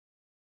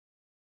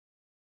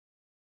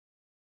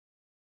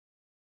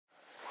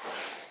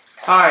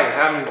Hi,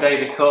 I'm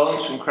David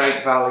Collins from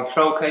Croquet Valley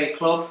Croquet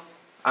Club,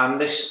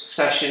 and this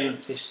session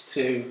is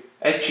to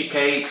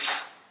educate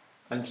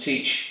and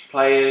teach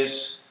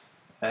players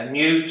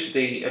new to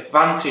the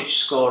advantage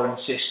scoring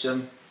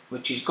system,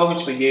 which is going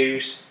to be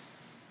used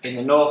in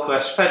the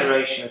Northwest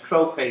Federation of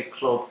Croquet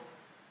Club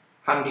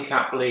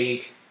Handicap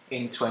League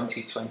in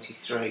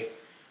 2023.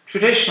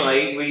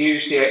 Traditionally, we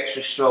use the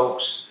extra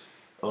strokes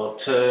or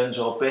turns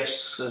or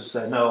bisques as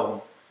they're known,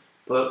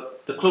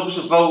 but the clubs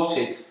have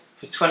voted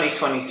for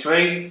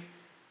 2023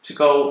 to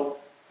go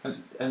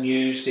and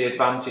use the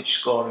advantage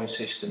scoring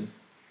system.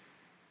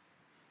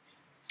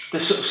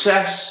 The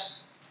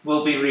success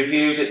will be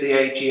reviewed at the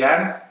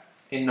AGM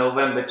in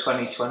November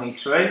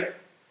 2023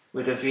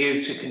 with a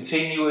view to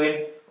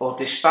continuing or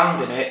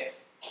disbanding it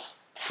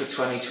for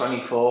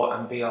 2024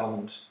 and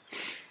beyond.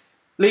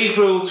 League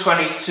Rule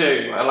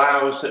 22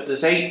 allows that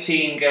there's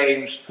 18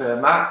 games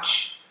per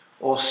match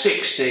or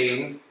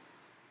 16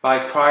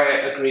 by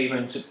prior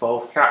agreement of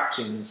both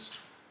captains,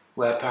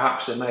 where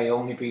perhaps there may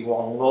only be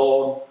one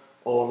lawn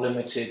or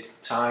limited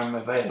time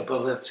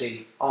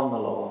availability on the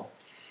lawn.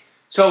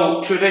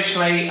 So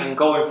traditionally and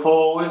going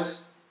forward,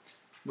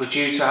 we're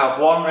due to have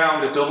one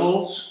round of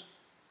doubles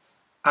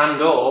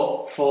and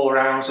or 4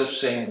 rounds of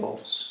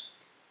singles.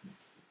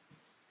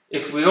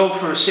 If we go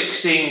for a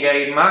 16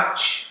 game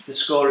match, the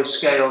score is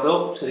scaled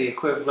up to the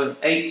equivalent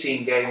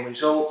 18 game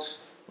result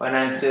when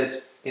entered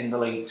in the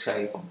league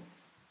table.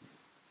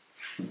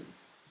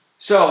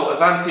 So,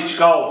 Advantage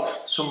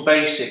Golf, some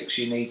basics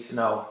you need to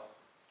know.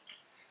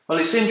 Well,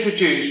 it's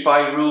introduced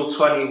by Rule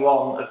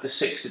 21 of the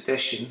 6th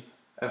edition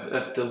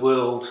of the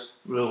World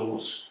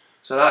Rules.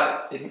 So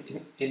that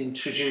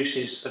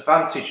introduces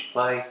advantage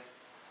play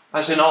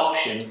as an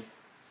option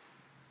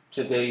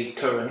to the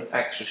current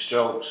extra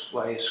strokes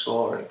way of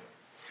scoring.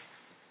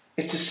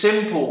 It's a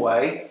simple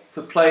way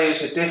for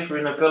players of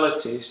different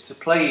abilities to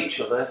play each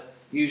other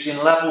using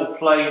level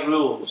play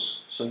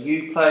rules. So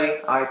you play,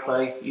 I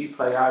play, you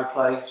play, I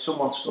play,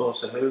 someone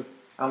scores a hoop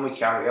and we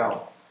carry on.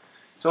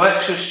 So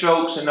extra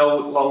strokes are no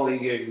longer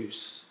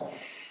used.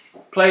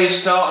 Players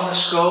start on the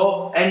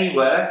score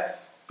anywhere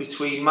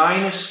between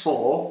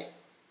 -4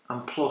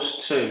 and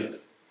 +2.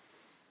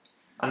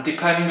 And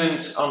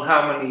dependent on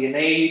how many you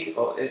need,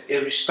 or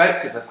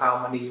irrespective of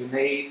how many you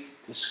need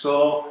to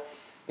score,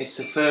 it's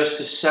the first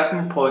to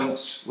 7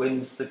 points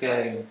wins the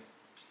game.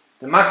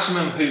 The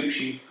maximum hoops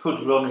you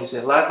could run is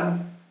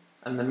 11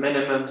 and the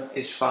minimum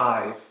is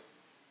 5.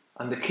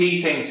 And the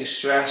key thing to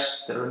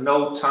stress, there are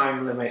no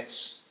time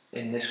limits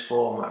in this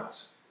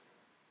format.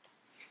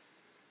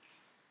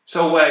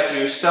 So where do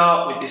you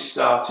start with this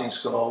starting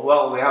score?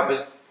 Well, we have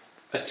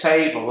a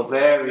table, a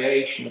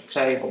variation of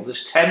table.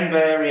 There's 10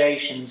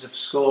 variations of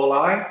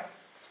scoreline,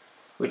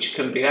 which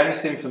can be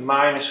anything from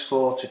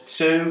 -4 to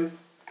 2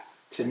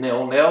 to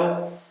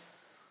 0-0,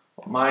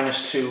 or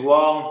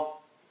 -2-1,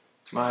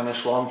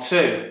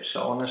 -1-2,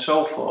 so on and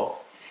so forth.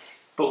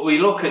 But we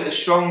look at the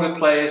stronger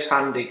player's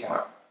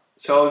handicap.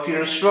 So if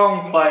you're a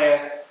strong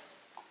player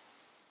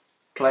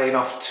playing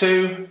off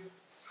 2,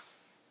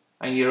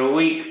 and you're a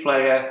weak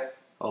player,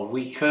 or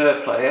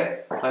weaker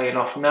player, playing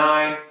off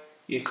 9,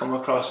 you come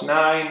across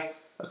 9,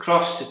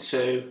 across to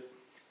 2.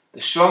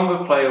 The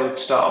stronger player would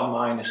start on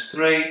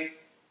 -3,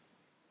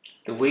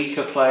 the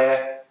weaker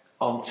player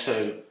on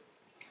 2.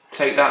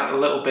 Take that a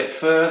little bit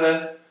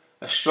further,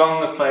 a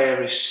stronger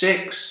player is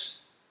 6,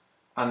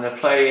 and they're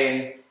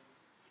playing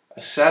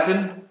a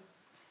 7,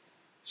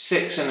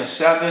 6 and a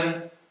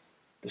 7,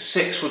 the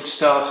 6 would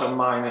start on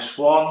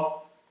 -1,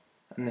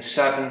 and the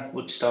 7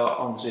 would start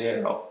on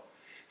 0.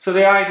 So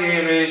the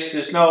idea is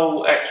there's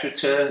no extra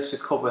turns to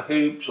cover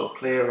hoops or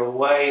clear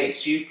away.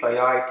 It's you play,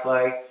 I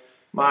play,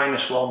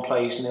 -1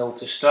 plays 0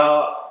 to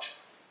start,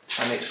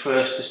 and it's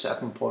first to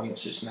 7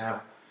 points as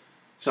now.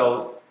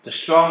 So the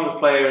stronger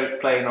player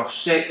playing off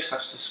 6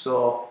 has to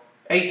score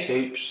 8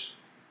 hoops,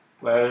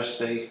 whereas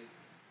the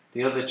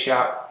other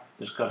chap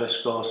has got to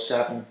score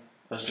 7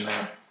 as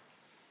now.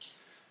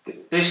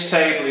 This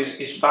table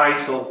is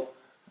vital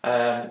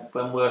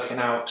when working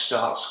out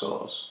start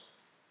scores.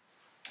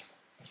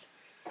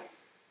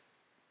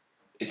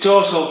 It's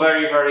also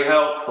very, very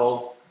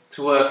helpful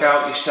to work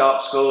out your start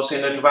scores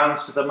in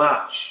advance of the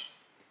match.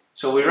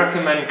 So we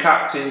recommend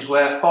captains,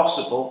 where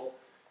possible,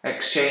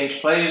 exchange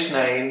players'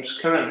 names,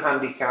 current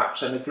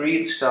handicaps and agree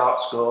the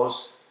start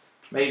scores,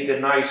 maybe the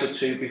night or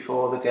two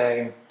before the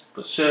game,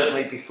 but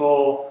certainly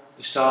before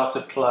the start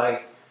of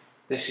play.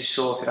 This is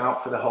sorted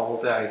out for the whole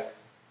day.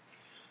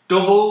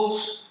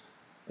 Doubles,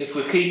 if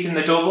we're keeping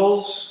the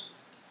doubles,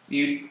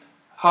 you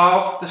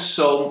halve the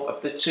sum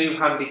of the 2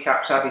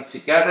 handicaps added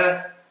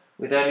together,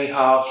 with any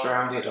halves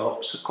rounded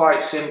up. So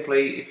quite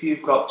simply, if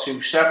you've got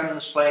 2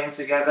 7s playing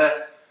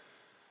together,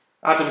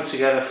 add them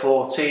together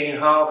 14,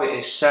 halve it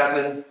is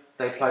 7,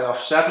 they play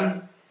off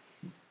 7.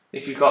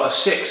 If you've got a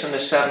 6 and a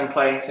 7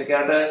 playing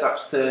together,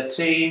 that's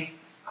 13,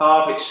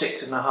 halve it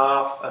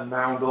 6.5 and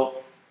round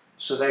up,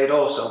 so they'd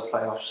also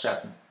play off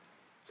 7.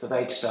 So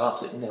they'd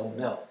start at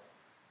 0-0.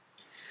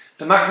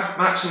 The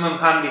maximum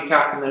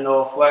handicap in the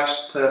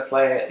Northwest per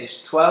player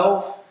is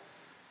 12.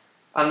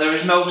 And there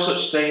is no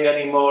such thing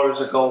anymore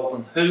as a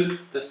golden hoop,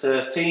 the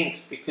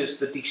 13th, because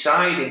the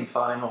deciding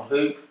final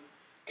hoop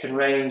can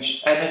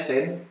range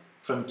anything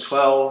from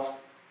 12,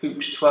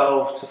 hoops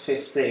 12 to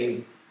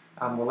 15,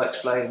 and we'll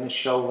explain and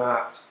show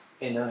that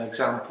in an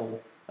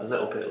example a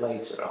little bit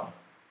later on.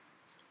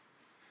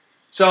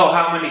 So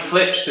how many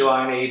clips do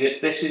I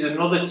need? This is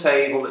another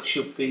table that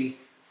should be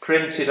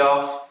printed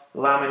off,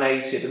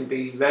 laminated and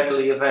be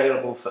readily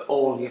available for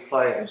all your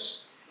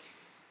players.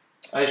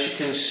 As you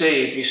can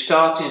see, if your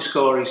starting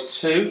score is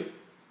 2,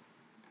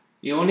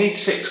 you will need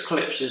 6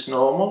 clips as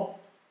normal,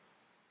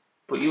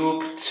 but you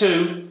will put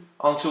 2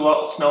 onto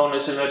what's known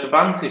as an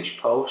advantage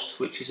post,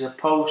 which is a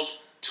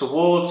post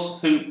towards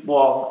hoop 1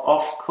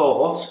 off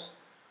court,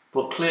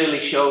 but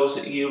clearly shows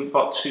that you've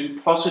got 2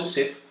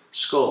 positive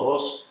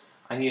scores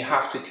and you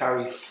have to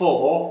carry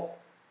 4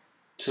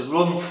 to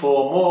run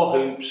 4 more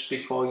hoops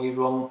before you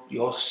run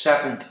your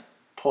 7th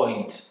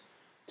point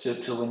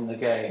to win the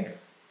game.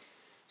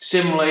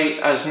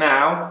 Similarly as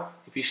now,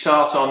 if you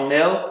start on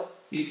 0,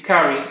 you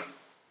carry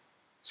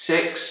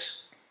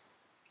 6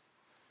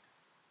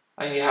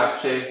 and you have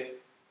to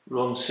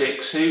run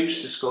 6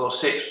 hoops to score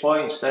 6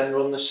 points, then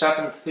run the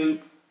 7th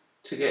hoop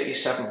to get your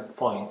 7th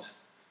point.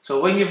 So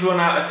when you've run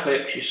out of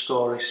clips, your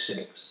score is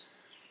 6.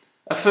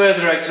 A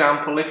further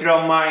example, if you're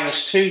on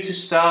 -2 to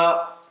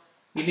start,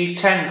 you need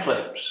 10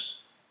 clips.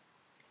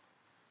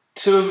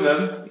 2 of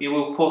them you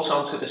will put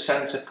onto the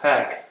centre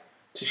peg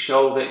to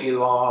show that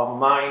you are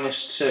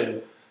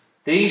 -2.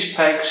 These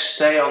pegs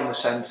stay on the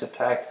centre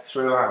peg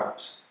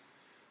throughout.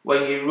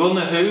 When you run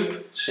a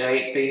hoop, say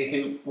it be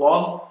hoop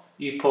 1,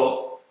 you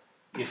put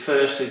your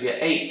first of your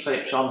 8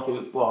 clips on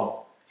hoop 1.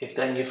 If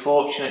then you're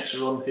fortunate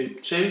to run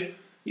hoop 2,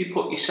 you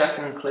put your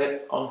second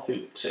clip on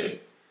hoop 2.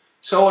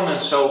 So on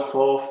and so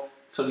forth,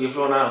 till you've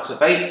run out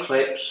of 8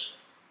 clips,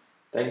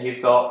 then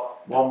you've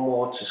got 1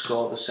 more to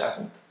score the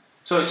 7th.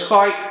 So it's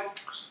quite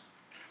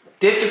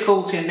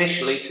difficult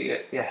initially to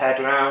get your head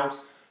around,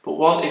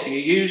 but if you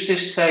use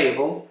this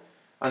table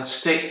and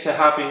stick to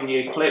having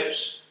your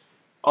clips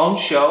on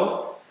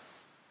show,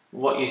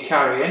 what you're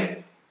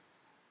carrying,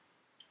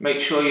 make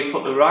sure you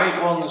put the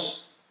right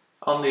ones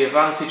on the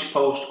advantage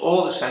post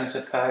or the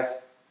centre peg,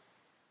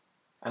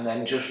 and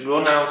then just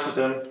run out of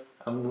them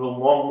and run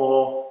 1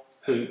 more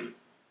hoop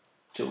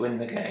to win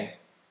the game.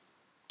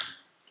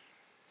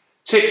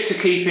 Tips to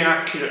keep an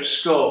accurate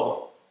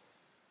score.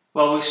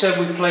 Well, we said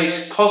we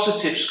place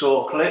positive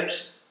score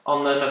clips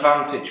on an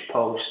advantage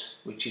post,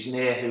 which is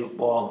near hoop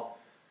 1.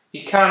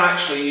 You can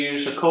actually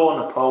use a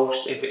corner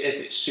post if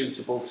it's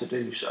suitable to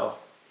do so.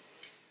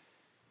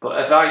 But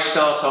if I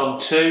start on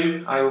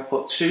 2, I will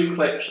put 2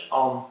 clips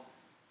on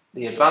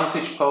the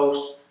advantage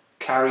post,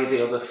 carry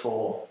the other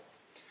 4.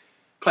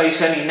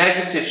 Place any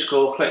negative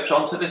score clips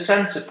onto the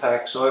centre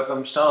peg. So if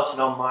I'm starting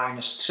on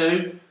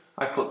 -2,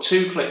 I put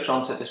 2 clips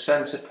onto the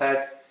centre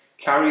peg,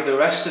 carry the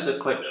rest of the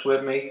clips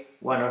with me.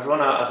 When I've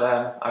run out of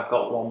them, I've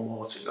got 1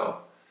 more to go.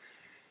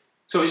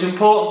 So it's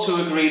important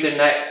to agree the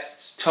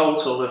net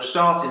total of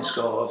starting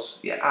scores.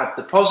 You add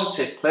the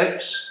positive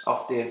clips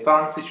off the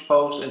advantage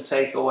post and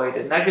take away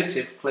the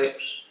negative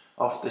clips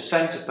off the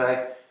centre peg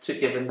to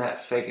give a net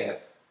figure.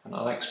 And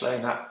I'll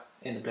explain that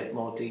in a bit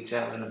more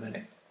detail in a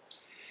minute.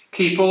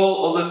 Keep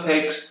all other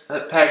pegs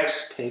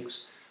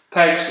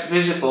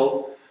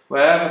visible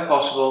wherever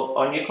possible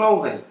on your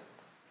clothing.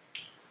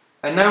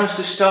 Announce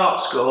the start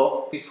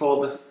score before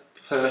the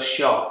first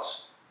shot.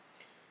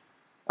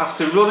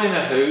 After running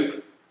a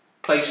hoop,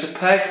 place a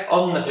peg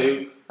on the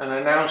hoop and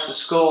announce the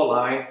score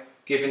line,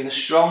 giving the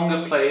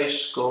stronger player's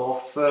score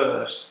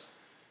first.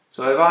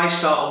 So if I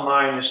start on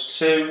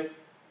 -2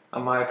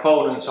 and my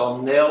opponent's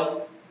on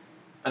 0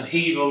 and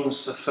he or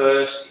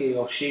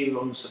she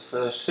runs the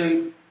first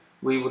hoop,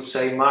 we would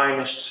say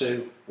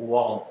 -2,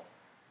 1.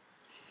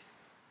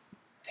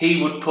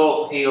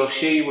 He or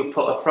she would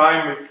put a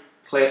primary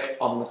clip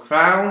on the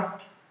crown.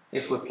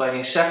 If we're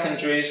playing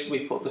secondaries,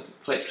 we put the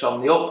clips on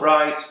the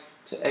upright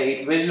to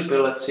aid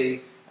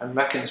visibility and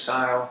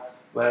reconcile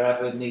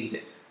wherever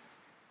needed.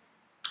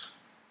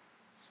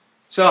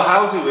 So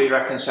how do we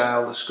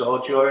reconcile the score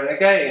during a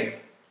game?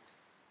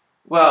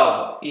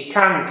 Well, you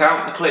can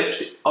count the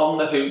clips on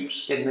the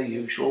hoops in the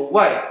usual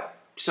way.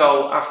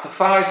 So after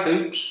 5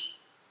 hoops,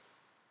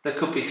 there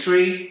could be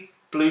 3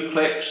 blue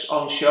clips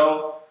on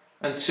show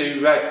and 2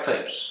 red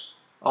clips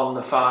on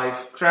the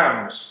 5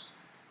 crowns.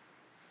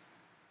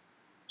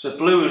 So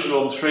blue has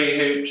run 3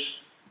 hoops,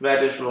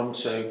 red has run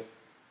 2.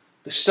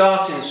 The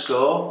starting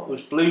score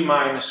was blue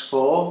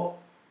 -4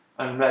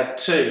 and red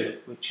 2,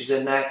 which is a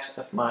net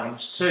of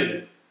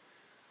 -2.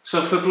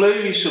 So for blue,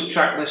 you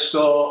subtract the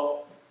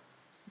score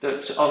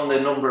that's on the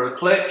number of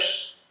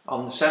clips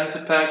on the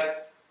centre peg.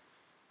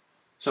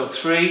 So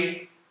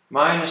 3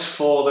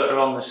 -4 that are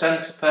on the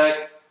centre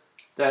peg,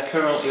 they're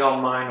currently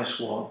on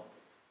 -1.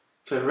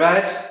 For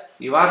red,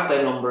 you add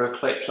their number of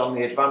clips on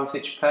the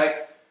advantage peg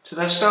to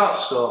their start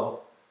score.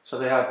 So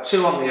they had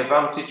 2 on the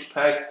advantage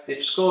peg,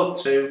 they've scored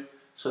 2,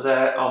 so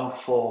they're on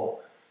 4.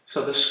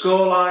 So the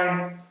score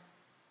line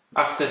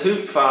after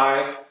hoop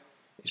 5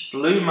 is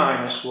blue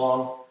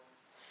 -1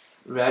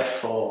 red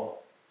 4.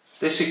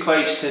 This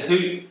equates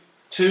to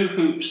 2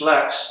 hoops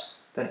less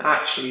than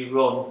actually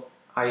run,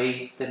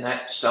 i.e. the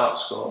net start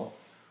score.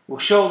 We'll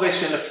show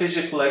this in a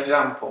physical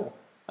example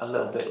a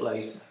little bit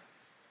later.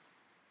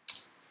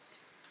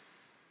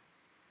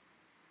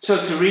 So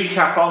to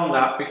recap on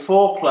that,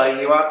 before play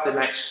you add the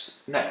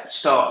next net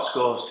start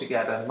scores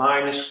together.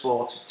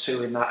 -4 to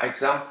 2 in that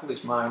example is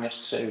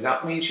 -2.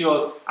 That means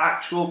your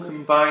actual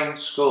combined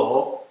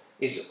score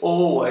is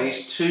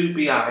always 2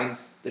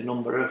 behind the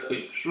number of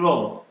hoops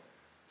run.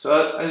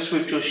 So as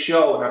we've just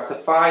shown, after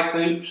 5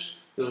 hoops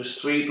there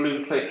was 3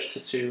 blue clips to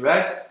 2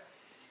 red.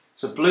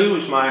 So blue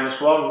was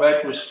 -1,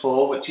 red was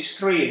 4, which is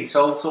 3 in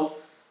total,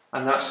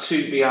 and that's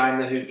 2 behind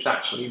the hoops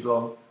actually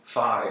run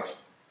 5.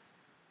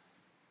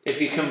 If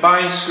your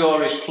combined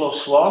score is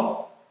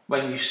 +1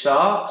 when you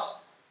start,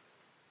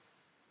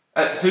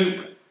 at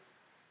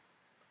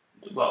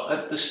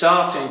the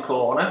starting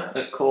corner,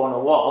 at corner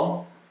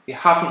 1, you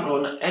haven't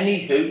run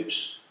any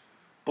hoops,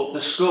 but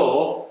the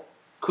score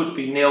could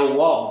be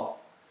 0-1.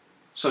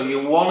 So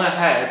you're 1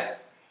 ahead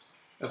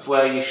of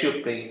where you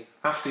should be.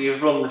 After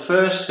you've run the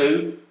first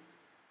hoop,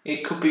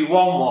 it could be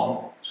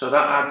 1-1, so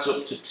that adds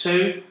up to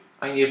 2,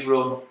 and you've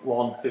run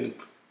 1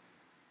 hoop,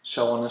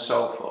 so on and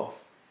so forth.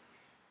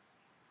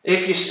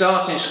 If your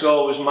starting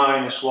score was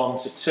 -1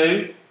 to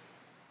 2,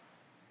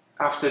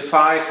 after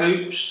 5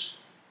 hoops,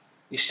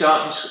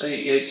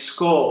 your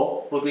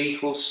score would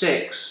equal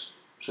 6.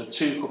 So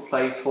 2 could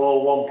play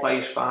 4, 1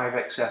 plays 5,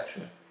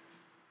 etc.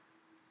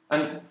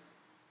 And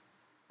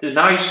the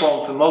nice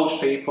one for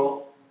most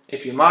people,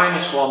 if you're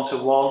 -1 to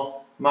 1,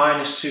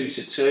 -2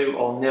 to 2,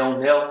 or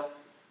 0-0,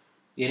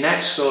 your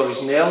net score is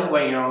 0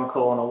 when you're on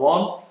corner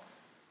 1.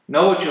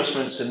 No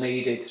adjustments are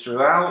needed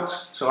throughout,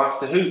 so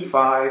after hoop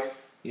 5,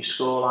 your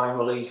scoreline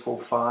will equal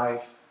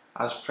 5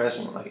 as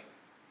presently.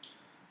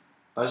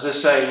 As I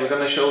say, we're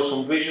going to show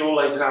some visual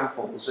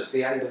examples at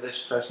the end of this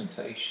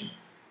presentation.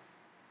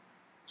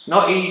 It's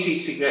not easy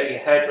to get your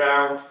head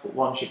round, but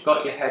once you've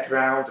got your head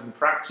round and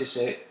practice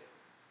it,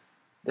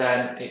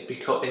 then it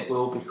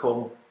will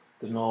become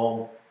the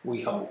norm,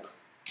 we hope.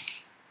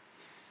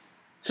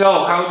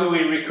 So, how do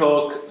we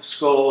record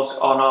scores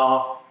on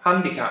our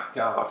handicap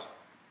card?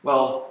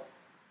 Well,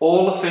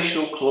 all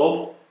official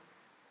club,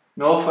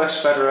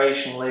 Northwest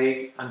Federation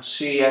League and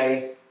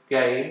CA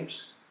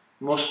games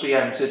must be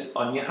entered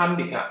on your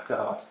handicap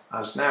card,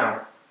 as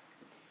now.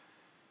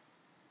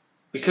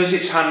 Because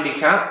it's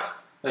handicap,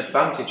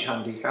 advantage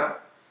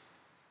handicap,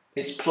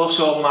 it's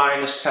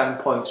 ±10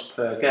 points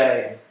per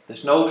game.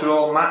 There's no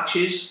draw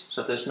matches,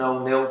 so there's no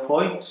nil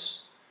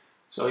points.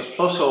 So it's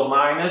plus or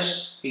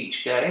minus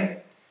each game.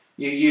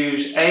 You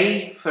use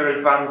A for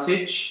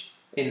advantage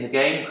in the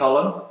game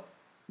column,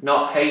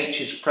 not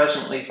H as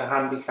presently for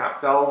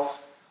handicap golf,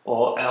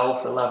 or L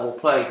for level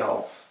play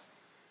golf.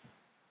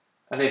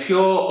 And if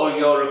your or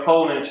your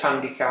opponent's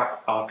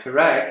handicap are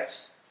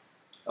correct,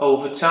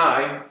 over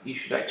time you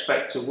should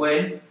expect to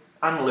win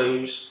and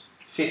lose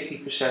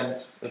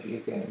 50% of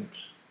your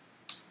games.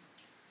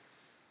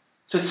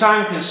 So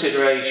time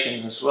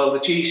considerations. Well, the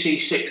GC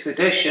 6th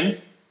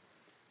edition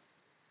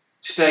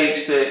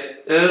states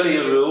that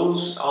earlier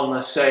rules on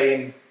the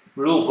same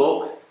rule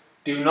book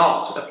do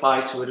not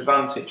apply to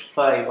advantage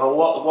play. Well,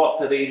 what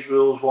do these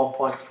rules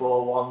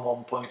 1.41,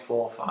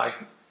 1.45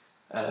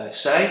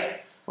 say?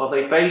 Well,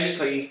 they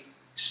basically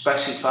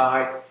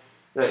specify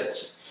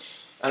that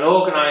an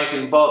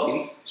organising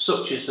body,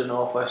 such as the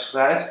Northwest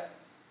Fed,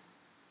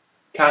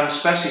 can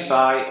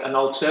specify an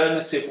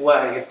alternative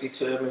way of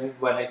determining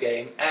when a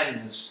game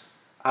ends,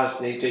 as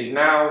they do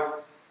now,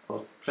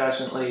 or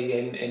presently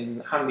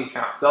in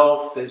handicap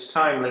golf. There's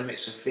time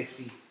limits of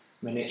 50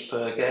 minutes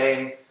per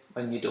game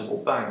when you double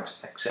banked,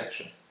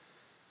 etc.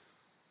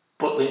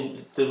 But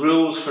the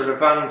rules for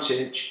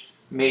advantage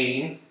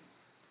mean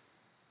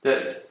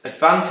that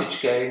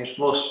advantage games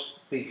must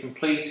be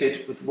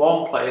completed with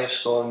one player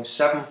scoring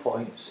 7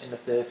 points in a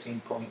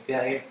 13-point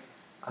game,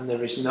 and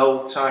there is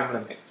no time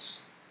limits.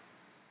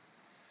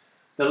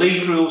 The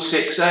League Rule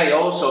 6A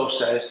also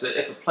says that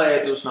if a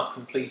player does not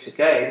complete a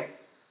game,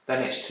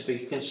 then it's to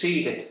be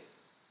conceded.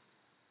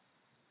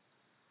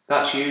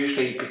 That's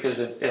usually because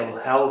of ill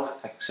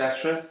health,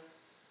 etc.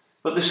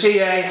 But the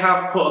CA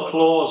have put a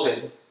clause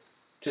in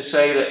to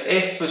say that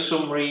if for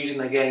some reason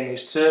a game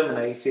is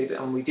terminated,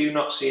 and we do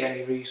not see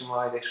any reason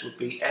why this would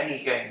be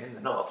any game in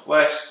the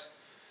Northwest,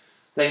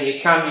 then you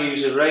can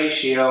use a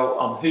ratio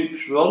on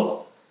hoops run.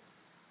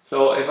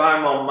 So if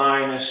I'm on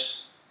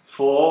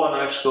 -4 and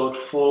I've scored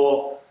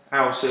 4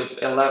 out of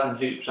 11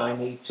 hoops I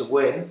need to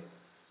win,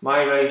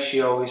 my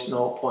ratio is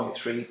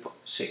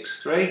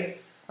 0.363,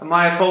 and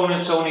my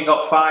opponent's only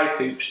got 5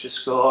 hoops to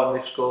score and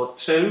they've scored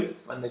 2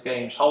 when the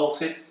game's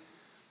halted.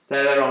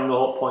 They're on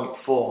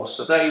 0.4,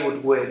 so they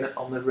would win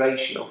on the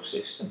ratio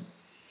system.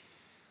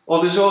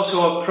 Or there's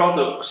also a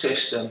product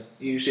system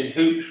using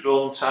hoops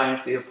run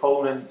times your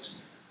opponent's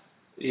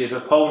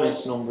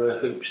number of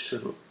hoops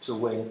to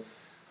win.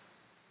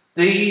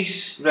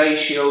 These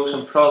ratios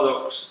and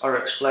products are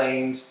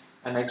explained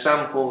and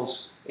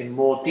examples in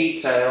more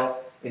detail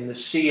in the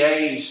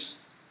CA's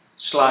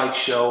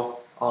slideshow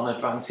on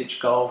Advantage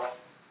Golf,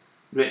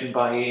 written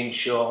by Ian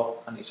Shaw,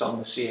 and it's on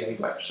the CA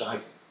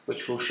website,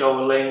 which will show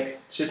a link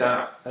to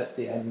that at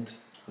the end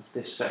of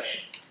this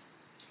session.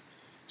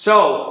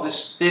 So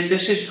this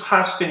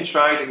has been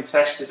tried and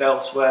tested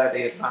elsewhere,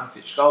 the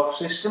Advantage Golf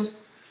system,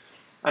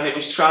 and it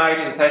was tried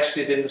and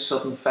tested in the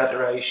Southern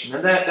Federation,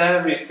 and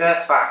their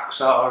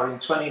facts are: in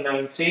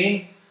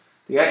 2019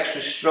 the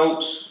extra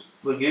strokes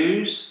were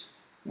used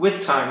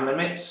with time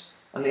limits,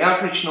 and the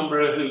average number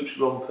of hoops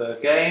run per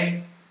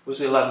game was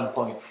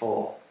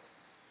 11.4.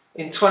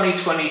 In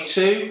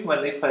 2022,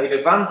 when they played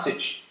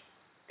Advantage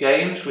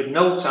games with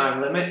no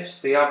time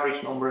limits, the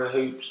average number of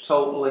hoops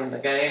total in the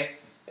game,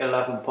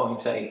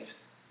 11.8.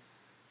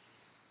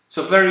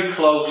 So very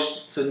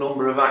close to the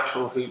number of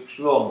actual hoops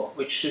run,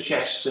 which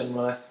suggests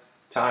similar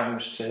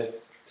times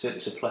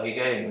to play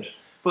games.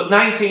 But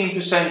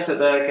 19% of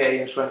their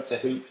games went to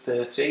hoop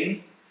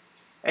 13,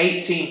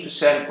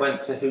 18%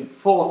 went to hoop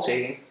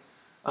 14,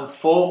 and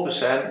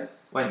 4%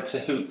 went to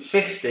hoop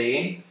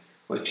 15,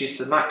 which is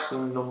the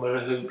maximum number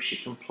of hoops you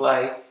can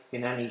play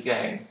in any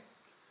game.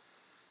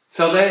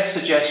 So they're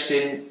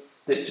suggesting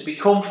that to be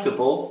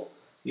comfortable,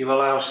 you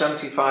allow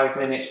 75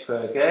 minutes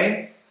per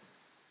game,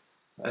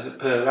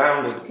 per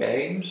round of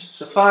games.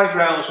 So 5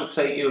 rounds would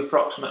take you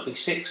approximately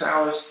 6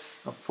 hours,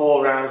 and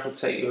 4 rounds would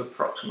take you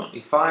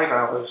approximately 5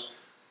 hours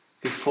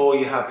before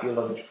you have your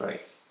lunch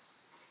break.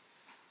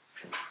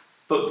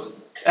 But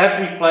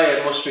every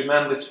player must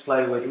remember to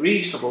play with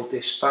reasonable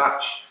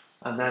dispatch,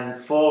 and then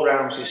 4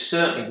 rounds is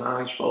certainly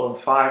manageable, and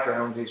 5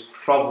 rounds is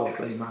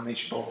probably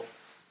manageable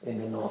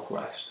in the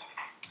Northwest.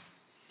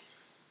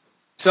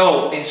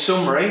 So, in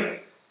summary,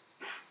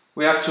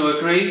 we have to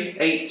agree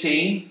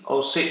 18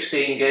 or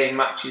 16 game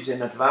matches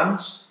in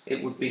advance.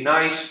 It would be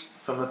nice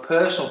from a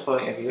personal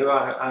point of view.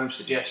 I'm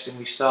suggesting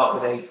we start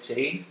with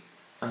 18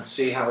 and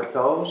see how it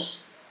goes,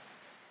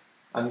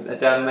 and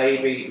then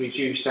maybe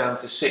reduce down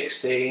to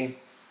 16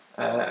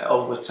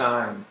 over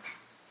time.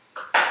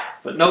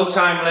 But no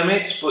time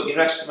limits, but you're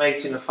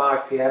estimating a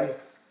 5 PM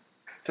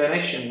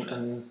finish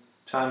and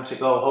time to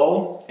go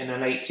home in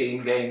an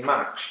 18 game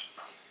match.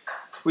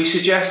 We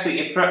suggest that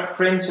you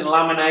print and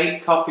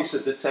laminate copies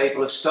of the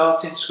table of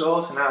starting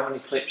scores and how many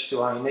clips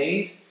do I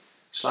need,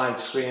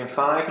 slides 3 and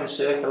 5, and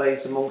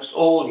circulate amongst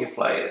all your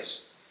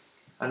players,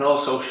 and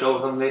also show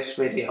them this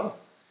video.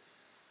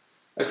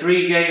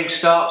 Agree game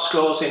start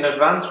scores in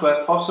advance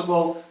where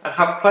possible, and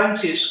have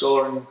plenty of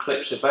scoring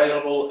clips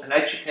available, and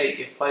educate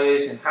your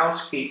players in how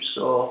to keep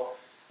score,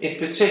 in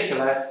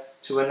particular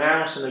to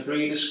announce and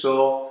agree the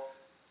score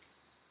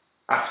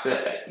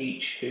after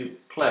each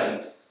hoop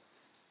played.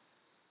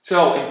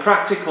 So, in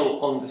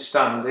practical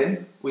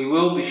understanding, we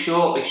will be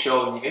shortly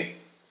showing you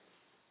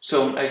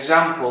some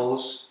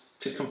examples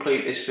to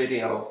complete this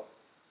video.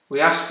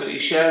 We ask that you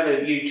share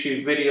the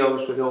YouTube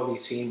videos with all your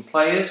team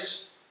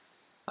players,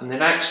 and the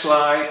next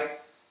slide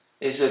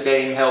is a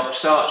game help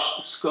start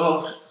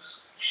score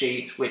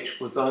sheet which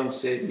we're going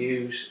to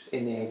use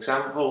in the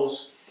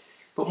examples.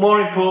 But more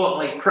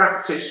importantly,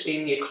 practice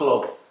in your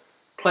club.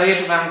 Play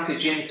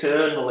Advantage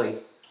internally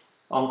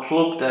on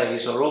club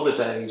days or other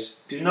days.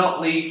 Do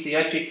not leave the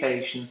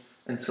education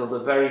until the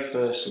very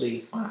first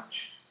league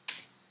match.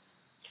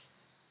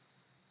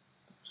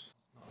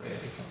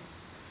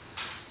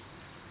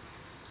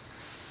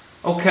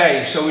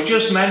 Okay, so we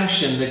just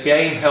mentioned the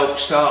game help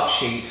start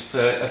sheet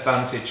for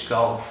Advantage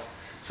Golf.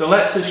 So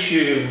let's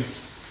assume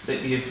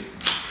that you've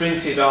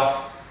printed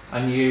off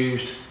and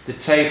used the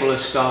table of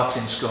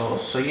starting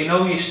scores. So you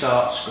know your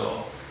start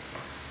score.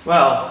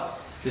 Well,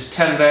 there's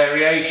 10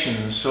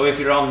 variations, so if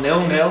you're on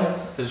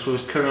 0-0, as we're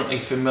currently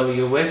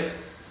familiar with,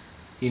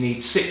 you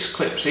need 6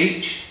 clips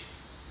each.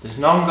 There's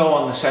none go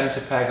on the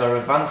centre peg or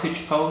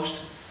advantage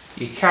post.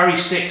 You carry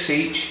 6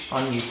 each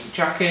on your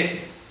jacket.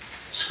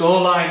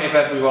 Scoreline, if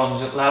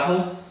everyone's at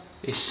level,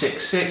 is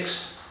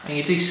 6-6, and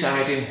your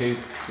deciding hoop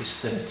is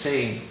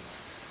 13.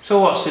 So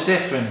what's the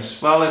difference?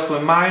 Well, if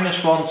we're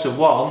 -1 to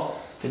 1,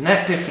 the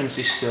net difference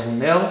is still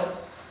 0.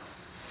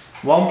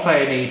 One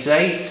player needs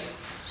 8.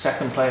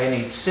 Second player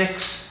needs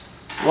 6.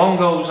 One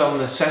goes on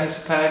the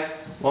centre peg,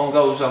 one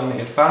goes on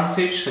the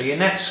advantage, so your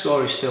net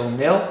score is still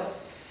 0.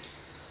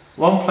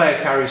 One player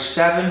carries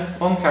 7,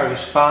 one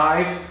carries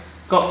 5.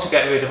 Got to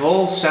get rid of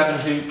all 7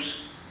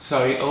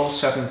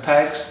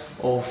 pegs,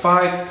 all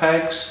 5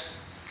 pegs.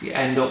 You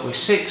end up with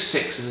 6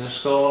 as a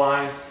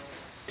scoreline.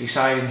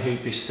 Deciding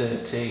hoop is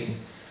 13.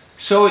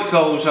 So it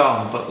goes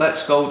on, but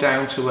let's go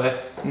down to a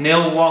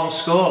 0-1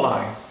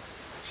 scoreline.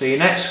 So your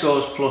net score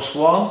is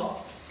 +1.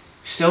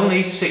 Still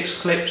need 6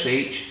 clips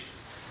each,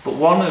 but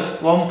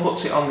one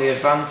puts it on the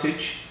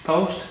advantage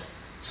post.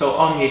 So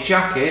on your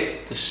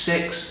jacket, there's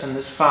 6 and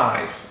there's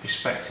 5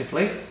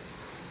 respectively.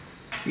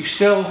 You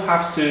still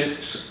have to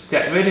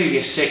get rid of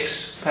your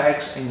 6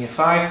 pegs and your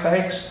 5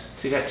 pegs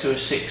to get to a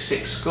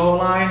 6-6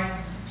 scoreline.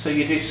 So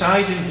your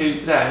deciding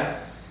hoop then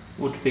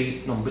would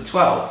be number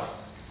 12.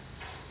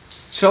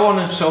 So on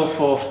and so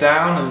forth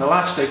down, and the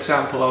last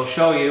example I'll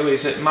show you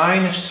is at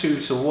 -2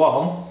 to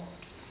 1.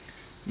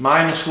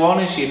 -1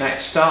 is your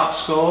net start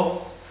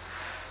score.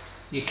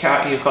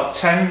 you've got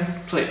 10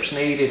 clips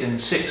needed and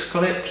 6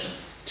 clips,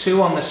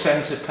 2 on the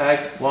centre peg,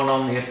 1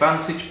 on the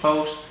advantage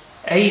post,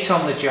 8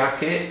 on the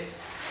jacket,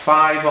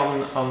 5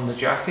 on the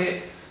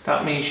jacket.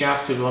 That means you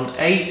have to run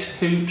 8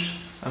 hoops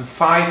and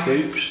 5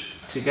 hoops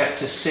to get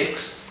to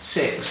 6.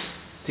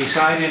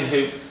 Deciding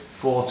hoop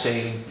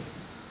 14.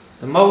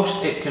 The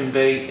most it can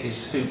be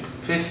is hoop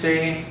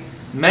 15.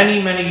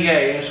 Many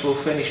games will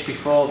finish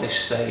before this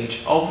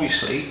stage.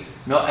 Obviously,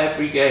 not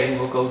every game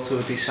will go to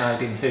a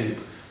deciding hoop.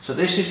 So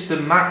this is the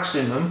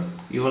maximum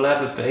you will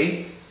ever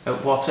be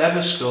at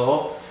whatever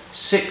score,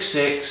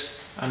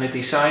 6-6 and a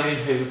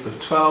deciding hoop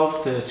of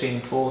 12, 13,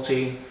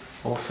 14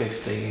 or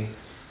 15.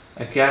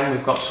 Again,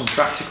 we've got some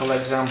practical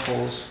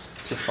examples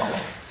to follow.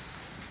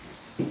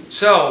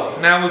 So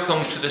now we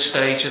come to the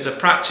stage of the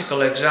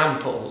practical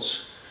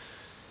examples.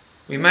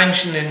 We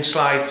mentioned in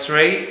slide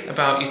 3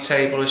 about your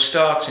table of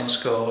starting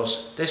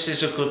scores. This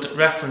is a good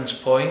reference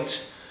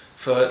point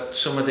for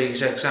some of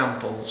these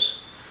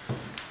examples.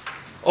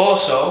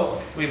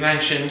 Also, we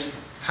mentioned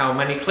how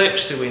many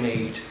clips do we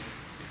need.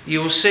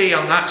 You will see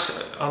on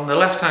the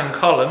left hand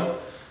column,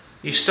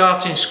 your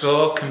starting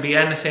score can be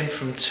anything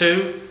from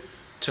 2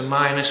 to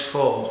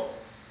 -4.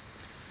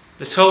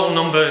 The total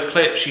number of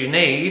clips you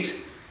need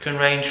can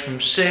range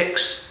from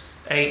 6,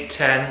 8,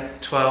 10,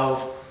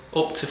 12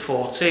 up to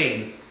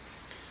 14.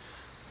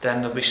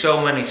 Then there'll be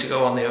so many to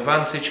go on the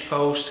advantage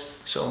post,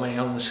 so many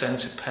on the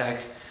centre peg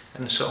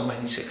and so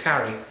many to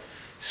carry.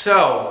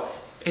 So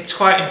it's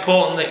quite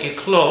important that your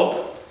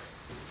club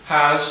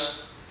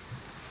has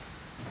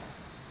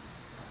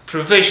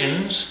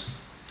provisions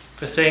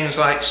for things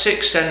like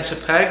 6 centre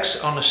pegs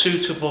on a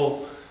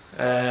suitable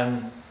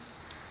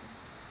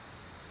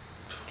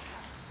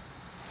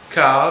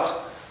card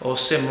or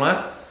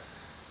similar,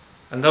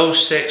 and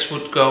those 6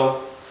 would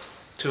go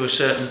to a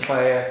certain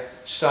player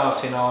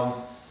starting on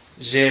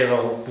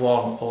 0,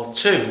 1 or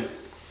 2.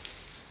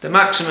 The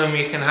maximum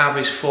you can have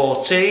is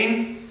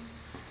 14,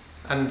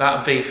 and that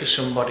would be for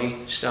somebody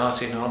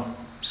starting on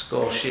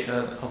score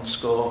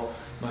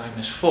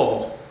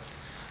 -4.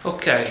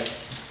 Okay,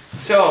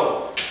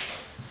 so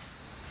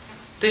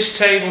this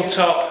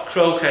tabletop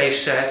croquet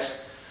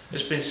set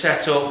has been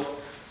set up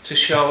to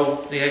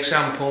show the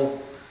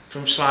example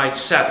from slide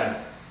 7.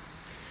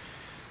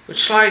 With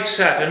slide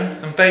 7,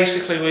 and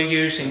basically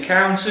we're using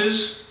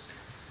counters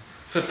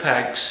for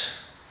pegs.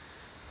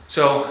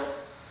 So,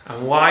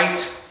 and white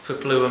for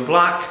blue and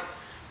black,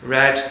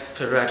 red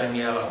for red and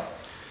yellow.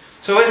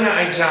 So in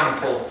that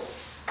example,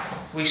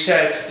 we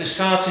said the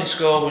starting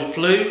score was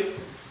blue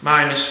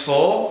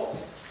 -4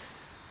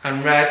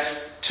 and red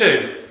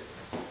 2.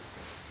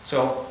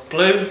 So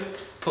blue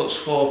puts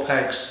 4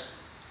 pegs,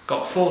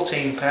 got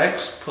 14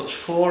 pegs, puts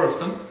 4 of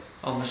them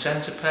on the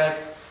centre peg,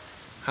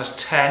 has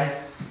 10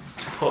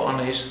 to put on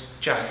his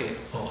jacket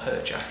or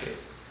her jacket.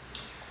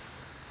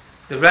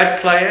 The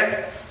red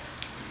player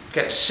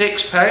gets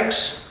 6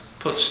 pegs,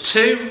 puts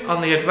 2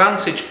 on the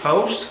advantage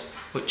post,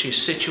 which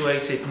is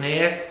situated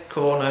near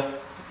corner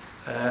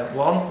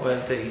 1 where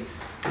the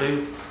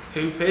blue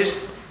hoop is,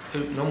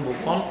 hoop number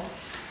 1,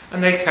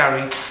 and they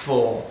carry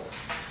 4.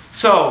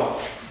 So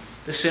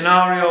the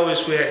scenario,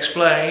 as we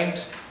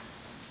explained,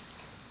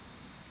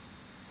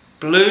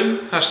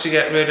 blue has to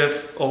get rid of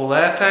all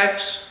their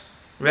pegs,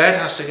 red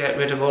has to get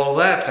rid of all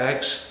their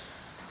pegs.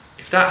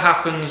 If that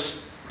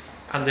happens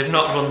and they've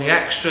not run the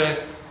extra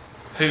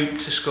hoop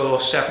to score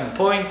 7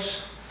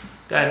 points,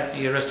 then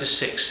you're at a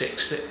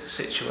 6-6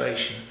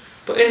 situation.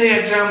 But in the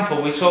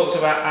example we talked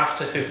about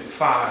after hoop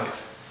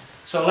 5.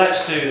 So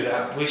let's do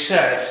that. We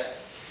said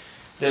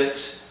that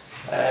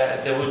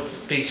there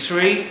would be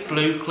 3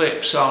 blue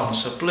clips on.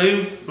 So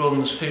blue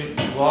runs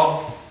hoops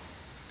 1,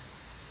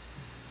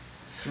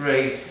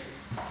 3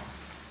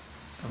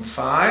 and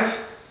 5.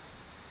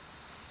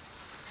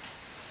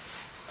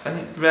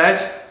 And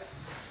red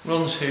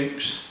runs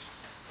hoops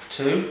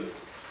 2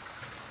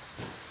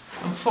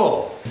 and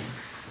 4.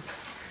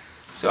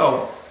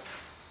 So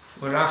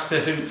we're after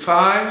hoop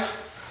 5.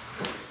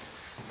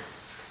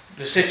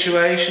 The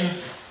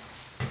situation: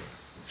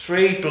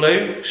 3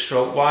 blue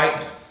stroke white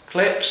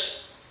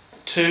clips,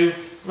 2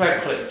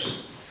 red clips.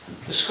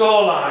 The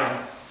score line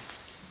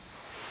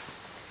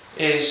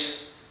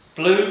is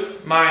blue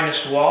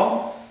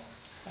 -1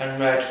 and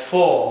red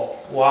 4.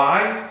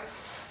 Why?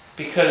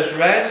 Because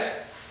red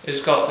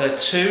has got their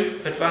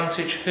 2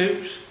 advantage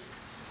hoops,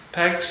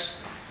 pegs,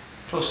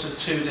 plus the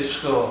 2 they've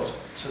scored.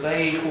 So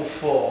they equal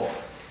 4.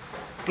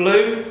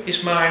 Blue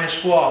is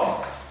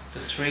 -1, the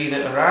 3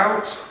 that are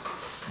out,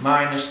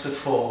 minus the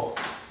 4.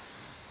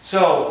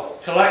 So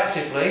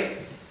collectively,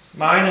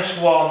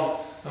 -1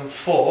 and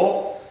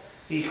 4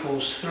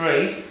 equals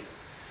 3.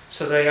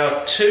 So they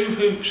are 2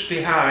 hoops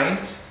behind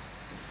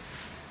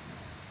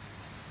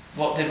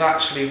what they've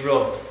actually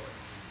run.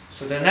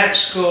 So the net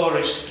score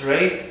is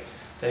 3.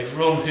 They've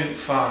run hoop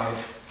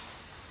 5.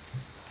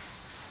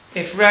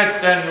 If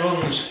red then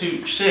runs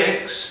hoop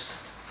 6,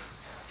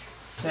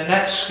 the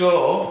net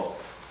score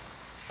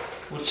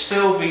would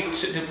still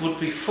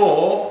be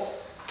 4,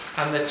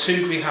 and the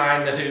 2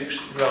 behind the hoops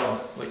run,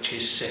 which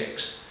is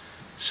 6.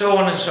 so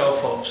on and so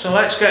forth. So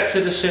let's get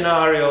to the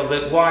scenario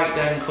that white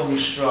then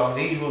comes strong.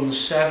 He runs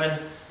 7,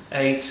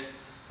 8,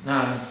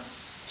 9,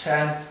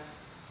 10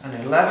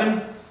 and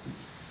 11.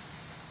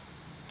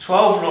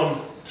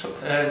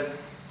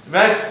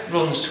 Red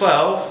runs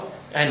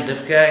 12, end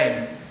of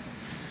game.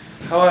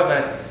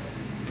 However,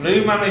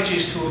 blue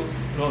manages to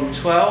run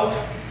 12,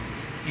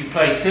 you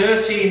play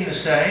 13 the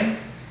same,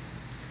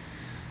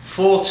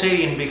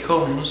 14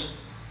 becomes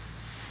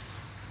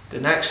the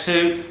next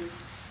hoop,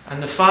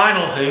 and the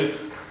final hoop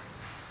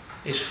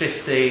is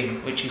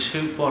 15, which is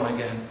hoop 1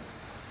 again.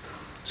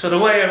 So the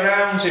way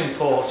around's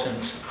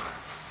important.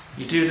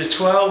 You do the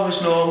 12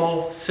 as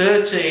normal,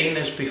 13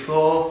 as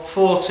before,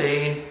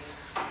 14,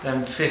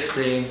 then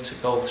 15 to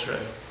go through.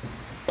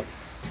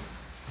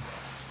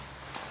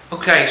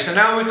 Okay, so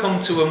now we come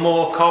to a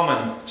more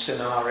common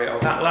scenario.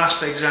 That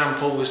last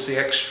example was the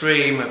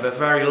extreme of a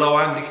very low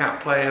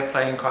handicap player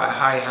playing quite a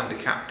high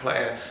handicap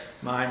player,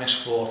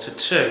 -4 to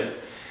 2.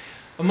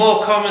 A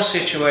more common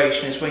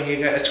situation is when you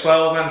get a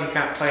 12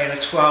 handicap playing a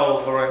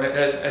 12 or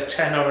a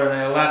 10 or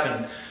an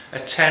 11, a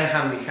 10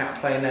 handicap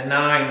playing a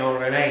 9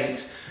 or an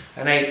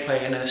 8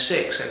 playing a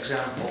 6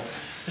 example.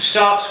 The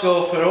start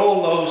score for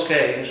all those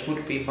games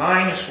would be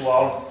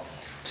 -1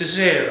 to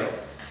 0.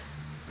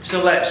 So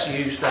let's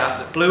use that.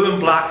 The blue and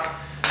black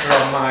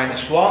are on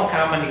 -1.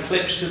 How many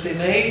clips do they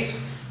need?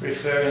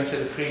 Referring to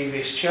the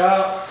previous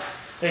chart,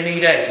 they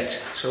need 8.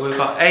 So we've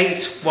got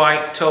 8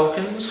 white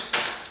tokens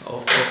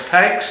or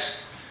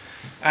pegs,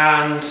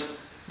 and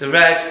the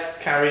red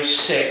carries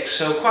 6.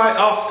 So quite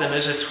often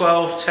as a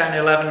 12, 10,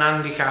 11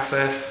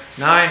 handicapper,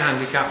 9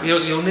 handicap,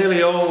 you'll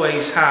nearly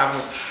always have,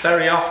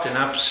 very often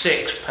have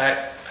 6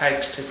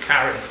 pegs to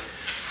carry.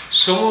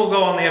 Some will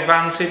go on the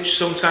advantage,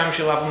 sometimes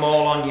you'll have them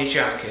all on your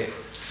jacket,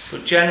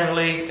 but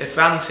generally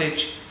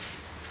advantage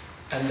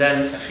and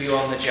then a few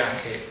on the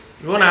jacket.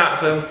 Run out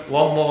of them,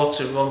 one more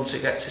to run to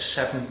get to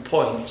 7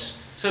 points.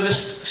 So the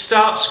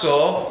start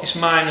score is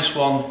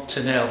 -1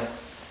 to 0.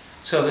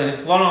 So the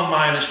one on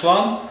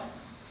 -1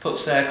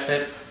 puts their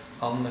clip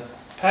on the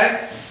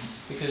peg,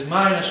 because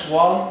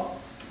 -1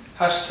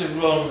 has to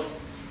run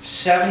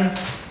 7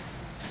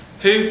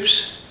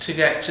 hoops to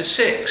get to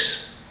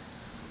 6.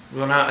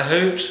 Run out of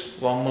hoops,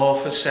 one more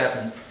for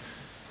 7.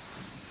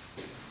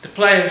 The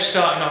player who's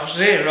starting off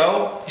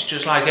 0 is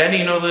just like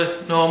any other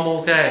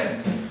normal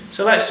game.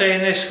 So let's say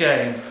in this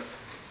game,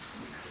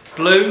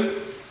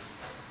 blue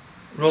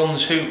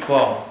runs hoop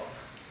 1.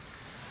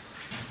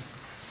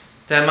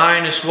 Their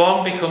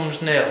 -1 becomes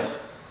 0.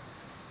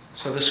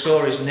 So the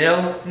score is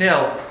 0,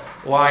 0.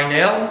 Why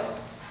 0?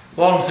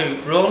 1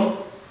 hoop run,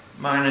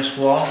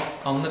 -1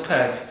 on the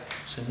peg.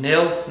 So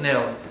 0,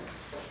 0.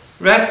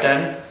 Red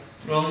then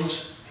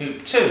runs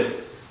hoop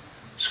 2.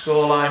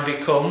 Scoreline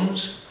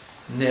becomes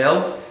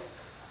 0,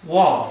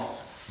 1.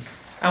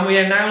 And we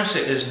announce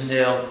it as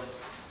 0,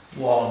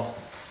 1.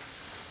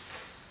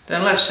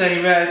 Then let's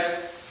say red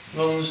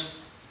runs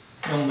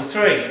number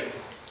 3.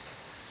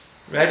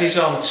 Red is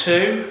on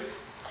 2,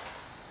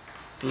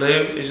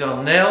 blue is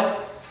on 0.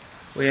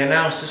 We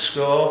announce the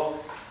score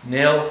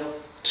 0,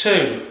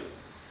 2.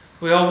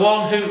 We are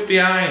 1 hoop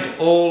behind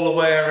all the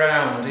way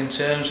around in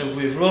terms of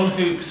we've run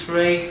hoop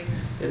 3,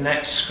 the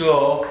next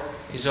score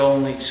is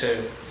only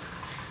 2.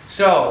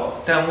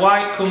 So then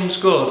white comes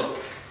good.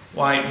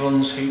 White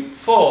runs hoop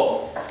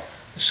 4.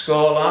 The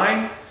score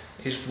line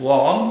is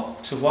 1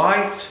 to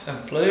white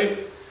and blue,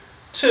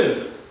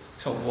 2.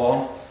 So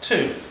 1,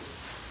 2.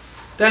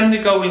 Then they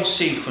go in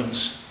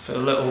sequence for a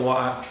little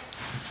while.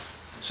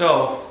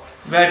 So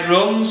red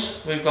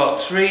runs, we've got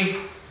 3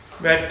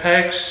 red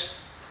pegs,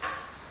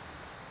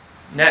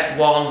 net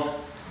 1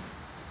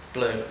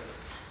 blue.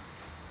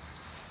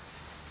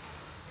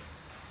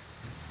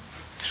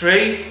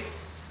 3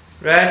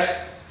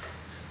 red,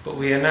 but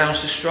we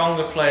announce the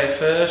stronger player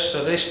first,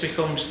 so this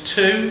becomes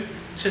 2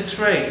 to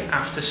 3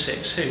 after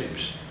 6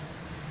 hoops.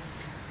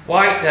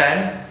 White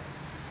then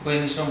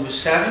wins number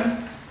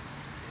 7,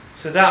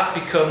 so that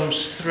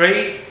becomes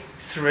 3,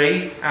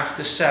 3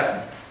 after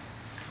 7.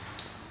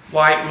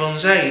 White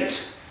runs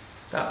 8,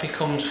 that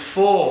becomes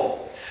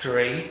 4,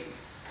 3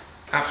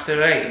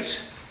 after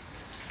 8.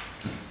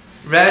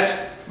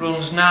 Red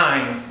runs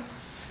 9,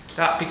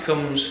 that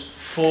becomes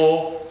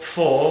 4,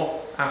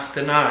 4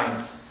 after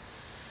 9.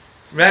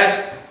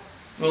 Red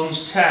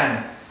runs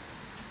 10,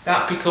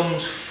 that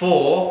becomes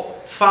 4,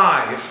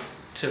 5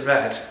 to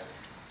red.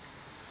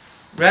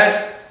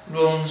 Red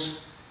runs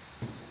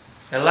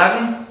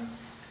 11,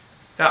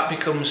 that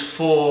becomes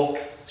 4,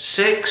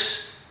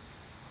 6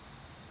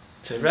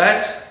 to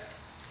red.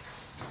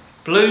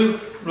 Blue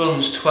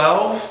runs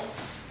 12,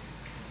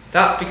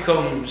 that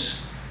becomes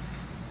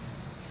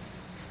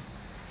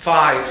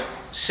 5,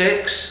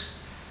 6.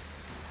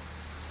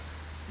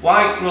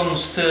 White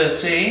runs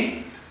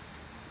 13,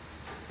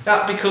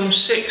 that becomes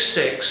 6,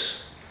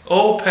 6.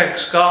 All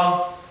pegs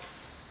gone.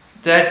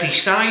 Their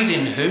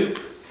deciding hoop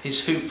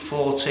is hoop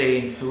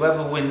 14.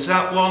 Whoever wins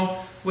that one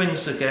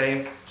wins the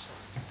game.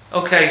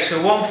 Okay,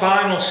 so one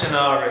final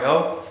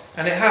scenario,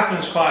 and it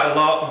happens quite a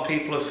lot and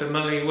people are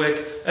familiar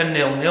with a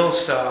 0-0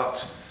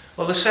 start.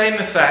 Well, the same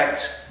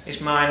effect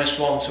is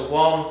 -1 to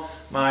 1,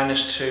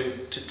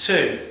 -2 to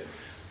 2.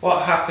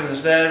 What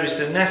happens there is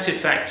the net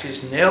effect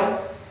is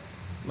nil,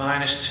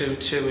 -2,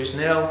 2 is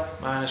nil,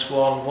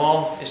 -1,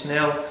 1 is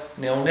nil,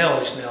 nil, nil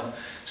is nil.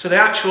 So the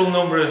actual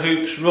number of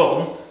hoops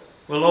run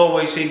will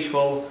always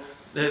equal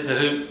the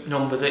hoop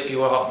number that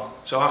you are on.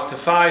 So after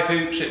 5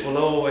 hoops it will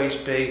always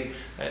be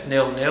at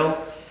 0, 0,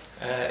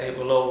 it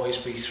will always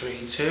be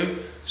 3,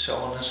 2, so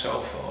on and so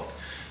forth.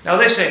 Now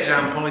this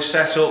example is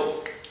set up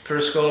for a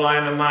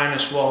scoreline of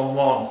 -1,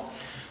 1.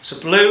 So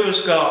blue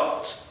has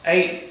got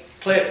 8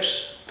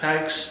 clips,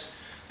 pegs,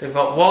 they've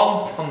got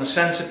 1 on the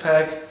centre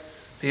peg.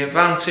 The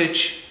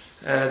advantage,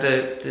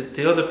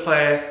 the other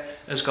player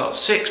has got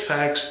 6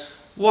 pegs,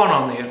 1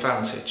 on the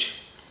advantage,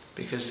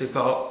 because they've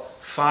got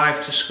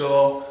 5 to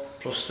score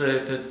plus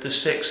the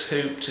 6th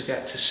hoop to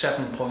get to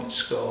 7 points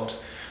scored.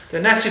 The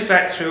net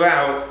effect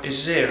throughout is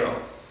 0.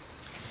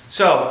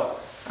 So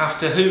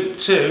after hoop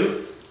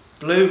 2,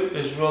 blue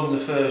has run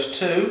the first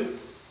 2.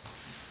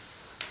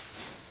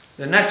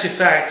 The net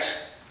effect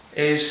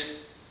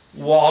is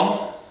 1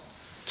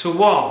 to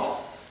 1.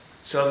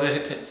 So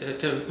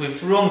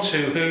we've run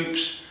 2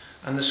 hoops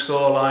and the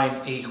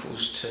scoreline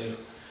equals 2.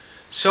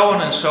 So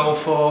on and so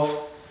forth.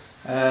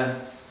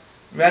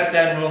 Red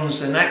then runs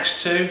the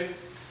next 2.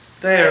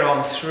 They are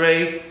on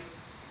 3.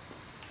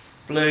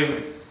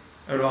 Blue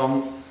are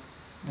on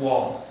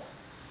 1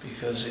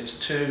 because it's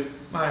 2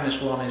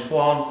 minus 1 is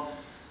 1,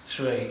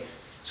 3.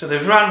 So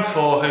they've ran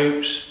 4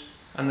 hoops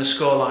and the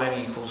scoreline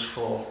equals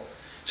 4.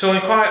 So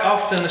quite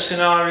often the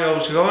scenario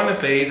is going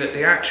to be that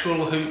the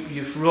actual hoop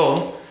you've run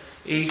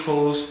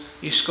equals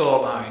your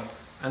scoreline,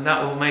 and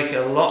that will make it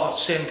a lot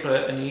simpler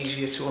and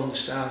easier to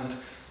understand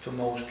for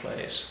most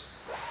players.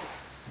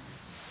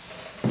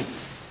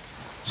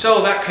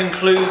 So that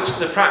concludes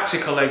the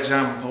practical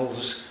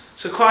examples.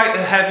 So quite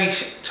a heavy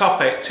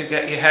topic to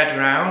get your head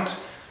around.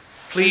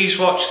 Please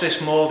watch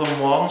this more than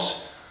once.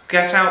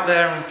 Get out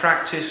there and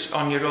practice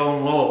on your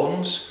own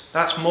lawns.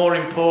 That's more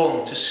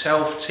important to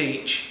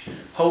self-teach.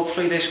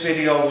 Hopefully this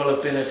video will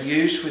have been of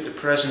use with the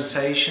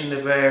presentation, the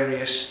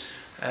various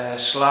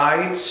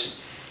slides,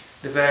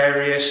 the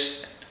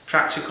various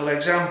practical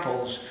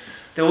examples.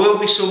 There will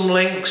be some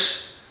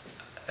links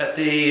at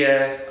the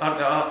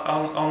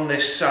on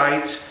this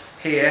site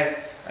here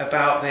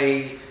about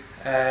the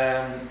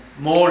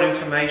more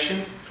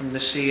information from the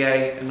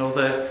CA and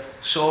other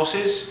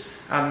sources,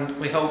 and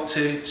we hope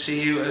to see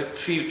you at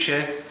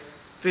future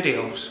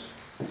videos.